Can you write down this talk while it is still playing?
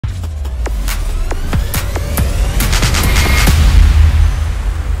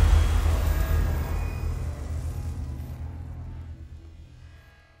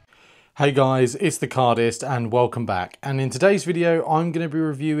Hey guys, it's TheCardists and welcome back. And in today's video, I'm going to be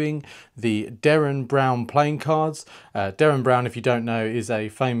reviewing the Derren Brown playing cards. Derren Brown, if you don't know, is a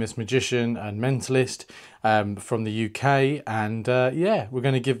famous magician and mentalist from the UK. And yeah, we're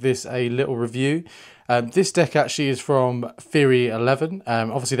going to give this a little review. This deck actually is from Theory11.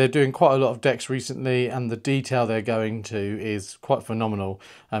 Obviously, they're doing quite a lot of decks recently, and the detail they're going to is quite phenomenal.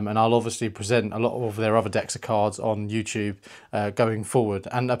 And I'll obviously present a lot of their other decks of cards on YouTube going forward.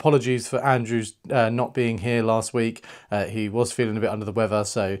 And apologies for Andrew's not being here last week. He was feeling a bit under the weather,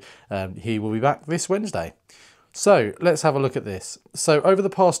 so he will be back this Wednesday. So let's have a look at this. So over the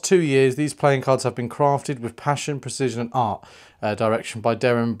past 2 years, these playing cards have been crafted with passion, precision and art direction by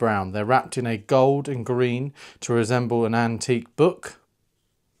Derren Brown. They're wrapped in a gold and green to resemble an antique book.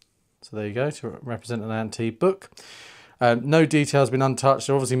 So there you go, to represent an antique book. No details been untouched.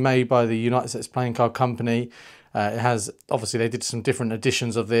 They're obviously made by the United States Playing Card Company. It has, obviously they did some different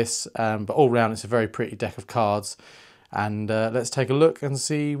editions of this, but all round it's a very pretty deck of cards. And let's take a look and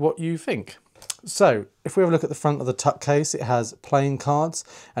see what you think. So, if we have a look at the front of the tuck case, it has playing cards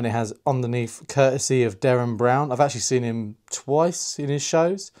and it has underneath courtesy of Derren Brown. I've actually seen him twice in his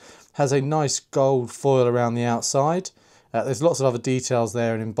shows. Has a nice gold foil around the outside. There's lots of other details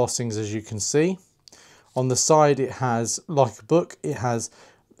there and embossings, as you can see. On the side it has, like a book, it has,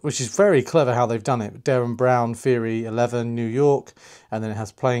 which is very clever how they've done it, Derren Brown, Theory11, New York, and then it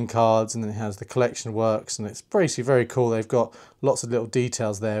has playing cards, and then it has the collection works, and it's basically very cool. They've got lots of little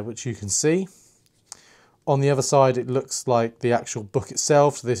details there, which you can see. On the other side, it looks like the actual book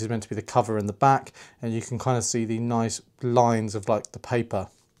itself. So this is meant to be the cover and the back, and you can kind of see the nice lines of like the paper.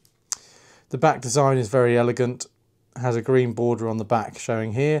 The back design is very elegant. It has a green border on the back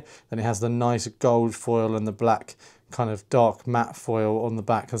showing here. Then it has the nice gold foil and the black kind of dark matte foil on the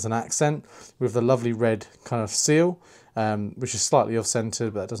back as an accent, with the lovely red kind of seal, which is slightly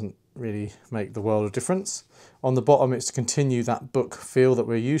off-centered, but that doesn't really make the world of difference. On the bottom, it's to continue that book feel that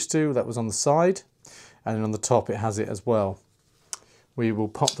we're used to, that was on the side. And then on the top it has it as well. We will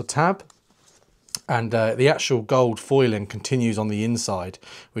pop the tab, and the actual gold foiling continues on the inside,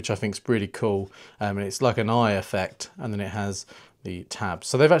 which I think is really cool. And it's like an eye effect, and then it has the tab.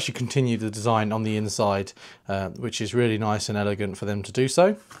 So they've actually continued the design on the inside, which is really nice and elegant for them to do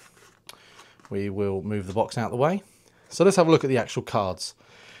so. We will move the box out of the way. So let's have a look at the actual cards.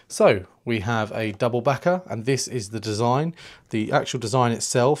 So we have a double backer, and this is the design. The actual design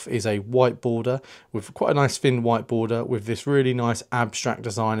itself is a white border with quite a nice thin white border with this really nice abstract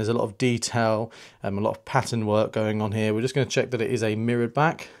design. There's a lot of detail, a lot of pattern work going on here. We're just going to check that it is a mirrored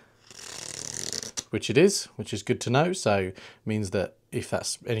back, which it is, which is good to know. So it means that if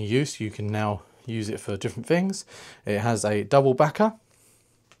that's any use, you can now use it for different things. It has a double backer.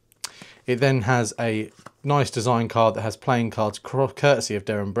 It then has a nice design card that has playing cards courtesy of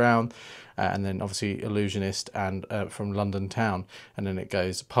Derren Brown, and then obviously Illusionist and from London Town, and then it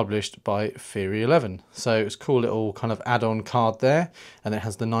goes published by Theory11. So it's a cool little kind of add-on card there, and it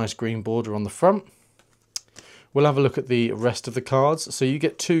has the nice green border on the front. We'll have a look at the rest of the cards. So you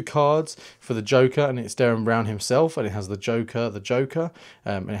get 2 cards for the Joker, and it's Derren Brown himself, and it has the Joker,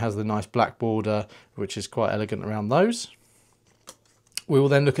 and it has the nice black border, which is quite elegant around those. We will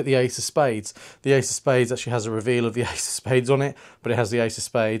then look at the Ace of Spades. The Ace of Spades actually has a reveal of the Ace of Spades on it, but it has the Ace of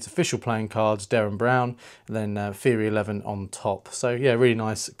Spades, official playing cards, Derren Brown, and then Theory11 on top. So yeah, really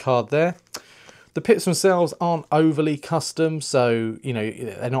nice card there. The pips themselves aren't overly custom, so you know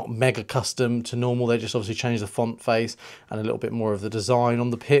they're not mega custom to normal. They just obviously change the font face and a little bit more of the design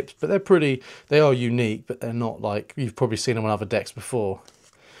on the pips, but they are unique, but they're not like you've probably seen them on other decks before.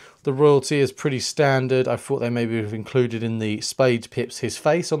 The royalty is pretty standard. I thought they maybe have included in the Spades pips his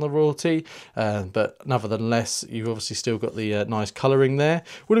face on the royalty, but nevertheless, you've obviously still got the nice colouring there.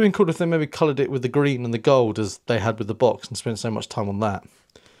 Would have been cool if they maybe coloured it with the green and the gold as they had with the box and spent so much time on that.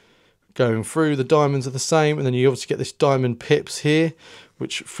 Going through, the diamonds are the same, and then you obviously get this diamond pips here,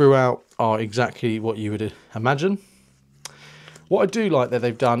 which throughout are exactly what you would imagine. What I do like that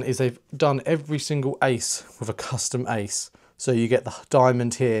they've done is they've done every single ace with a custom ace. So you get the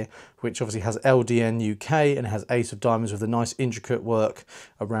diamond here, which obviously has LDN UK, and it has Ace of Diamonds with the nice intricate work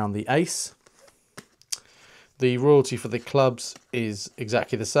around the ace. The royalty for the clubs is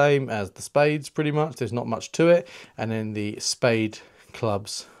exactly the same as the spades, pretty much. There's not much to it. And then the spade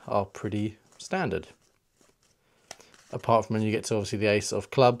clubs are pretty standard. Apart from when you get to obviously the Ace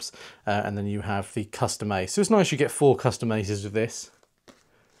of Clubs, and then you have the custom ace. So it's nice you get 4 custom aces with this.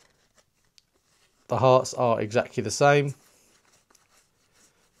 The hearts are exactly the same.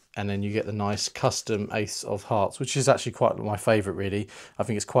 And then you get the nice custom Ace of Hearts, which is actually quite my favourite really. I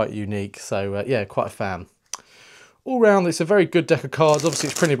think it's quite unique, so yeah, quite a fan. all round, it's a very good deck of cards. Obviously,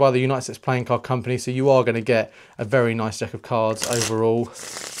 it's printed by the United States Playing Card Company, so you are going to get a very nice deck of cards overall.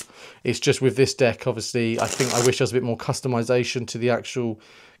 It's just with this deck, obviously, I think I wish there was a bit more customization to the actual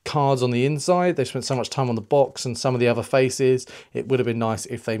cards on the inside. They spent so much time on the box and some of the other faces. It would have been nice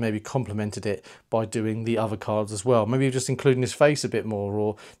if they maybe complemented it by doing the other cards as well. Maybe just including his face a bit more,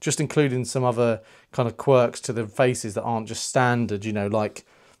 or just including some other kind of quirks to the faces that aren't just standard, you know, like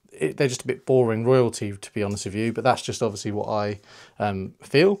they're just a bit boring royalty, to be honest with you, but that's just obviously what I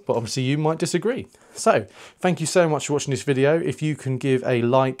feel, but obviously you might disagree. So thank you so much for watching this video. If you can give a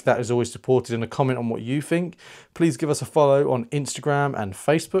like, that is always supported, and a comment on what you think. Please give us a follow on Instagram and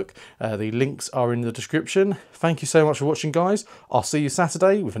Facebook. The links are in the description. Thank you so much for watching, guys. I'll see you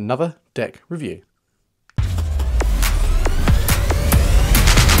Saturday with another deck review.